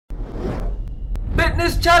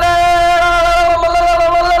Fitness Challenge!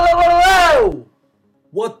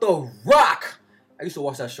 What the rock? I used to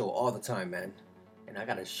watch that show all the time, man. And I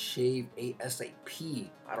gotta shave ASAP.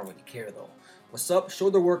 I don't really care though. What's up?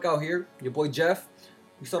 Shoulder workout here. Your boy Jeff.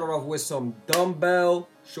 We started off with some dumbbell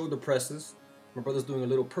shoulder presses. My brother's doing a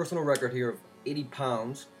little personal record here of 80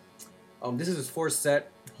 pounds. This is his fourth set.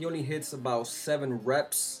 He only hits about 7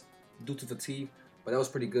 reps due to fatigue, but that was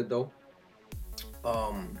pretty good though.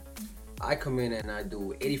 I come in and I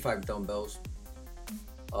do 85 dumbbells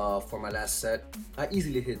for my last set. I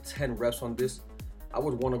easily hit 10 reps on this. I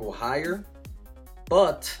would want to go higher,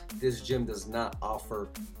 but this gym does not offer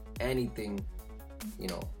anything, you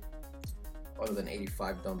know, other than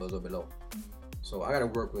 85 dumbbells or below. So I gotta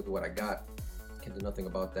work with what I got. Can't do nothing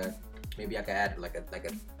about that. Maybe I could add like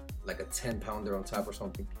a 10 pounder on top or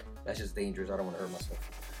something. That's just dangerous. I don't want to hurt myself.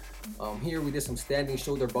 Here we did some standing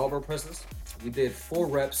shoulder barbell presses. We did 4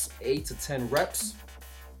 reps, 8 to 10 reps.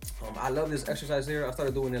 I love this exercise here. I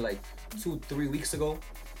started doing it like 2-3 weeks ago,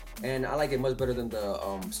 and I like it much better than the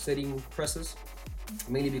sitting presses,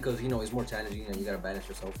 mainly because, you know, it's more challenging and you gotta balance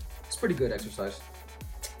yourself. It's pretty good exercise.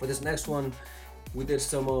 For this next one, we did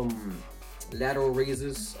some lateral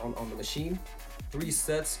raises on the machine. 3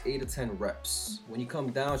 sets, 8 to 10 reps. When you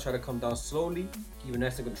come down, try to come down slowly, keep it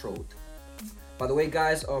nice and controlled. By the way,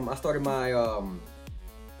 guys, I started my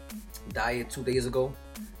diet 2 days ago.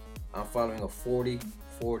 I'm following a 40,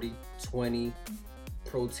 20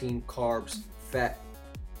 protein, carbs, fat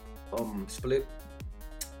split,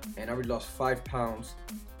 and I already lost 5 pounds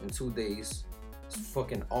in 2 days. It's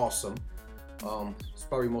fucking awesome. It's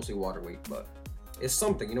probably mostly water weight, but it's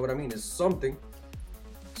something, you know what I mean? It's something.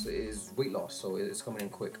 So it's weight loss, so it's coming in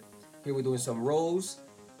quick. Here we're doing some rows,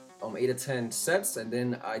 8 to 10 sets, and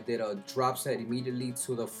then I did a drop set immediately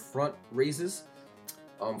to the front raises,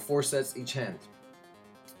 4 sets each hand.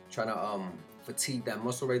 Trying to fatigue that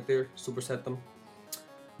muscle right there, superset them.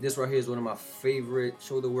 This right here is one of my favorite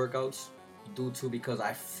shoulder workouts, because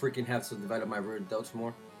I freaking have to develop my rear delts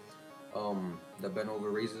more. The bent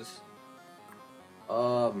over raises.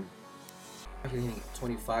 I'm hitting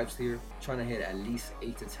 25s here, trying to hit at least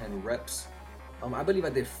 8 to 10 reps. I believe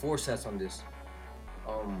I did 4 sets on this.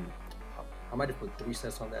 I might have put 3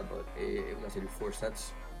 sets on that, but it was actually 4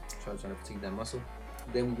 sets. Trying to fatigue that muscle.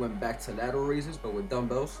 Then we went back to lateral raises, but with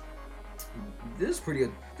dumbbells. This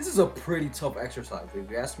is a pretty tough exercise, if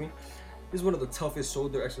you ask me. This is one of the toughest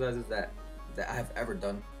shoulder exercises that I have ever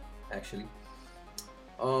done, actually.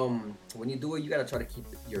 When you do it, you gotta try to keep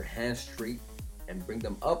your hands straight and bring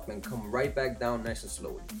them up and come right back down nice and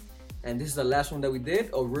slowly. And this is the last one that we did,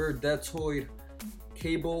 a rear deltoid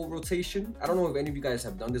cable rotation. I don't know if any of you guys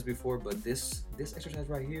have done this before, but this exercise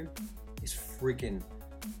right here is freaking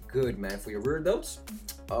good, man, for your rear delts.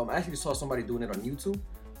 I actually saw somebody doing it on YouTube.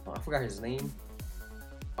 I forgot his name.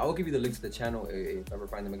 I will give you the link to the channel if I ever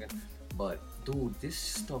find them again. But dude, this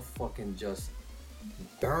stuff fucking just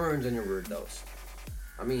burns on your rear delts.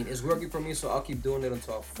 I mean, it's working for me, so I'll keep doing it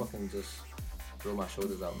until I fucking just throw my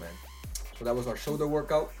shoulders out, man. So that was our shoulder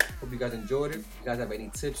workout. Hope you guys enjoyed it. If you guys have any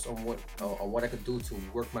tips on what I could do to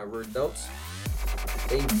work my rear delts,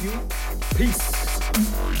 thank you.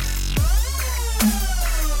 Peace.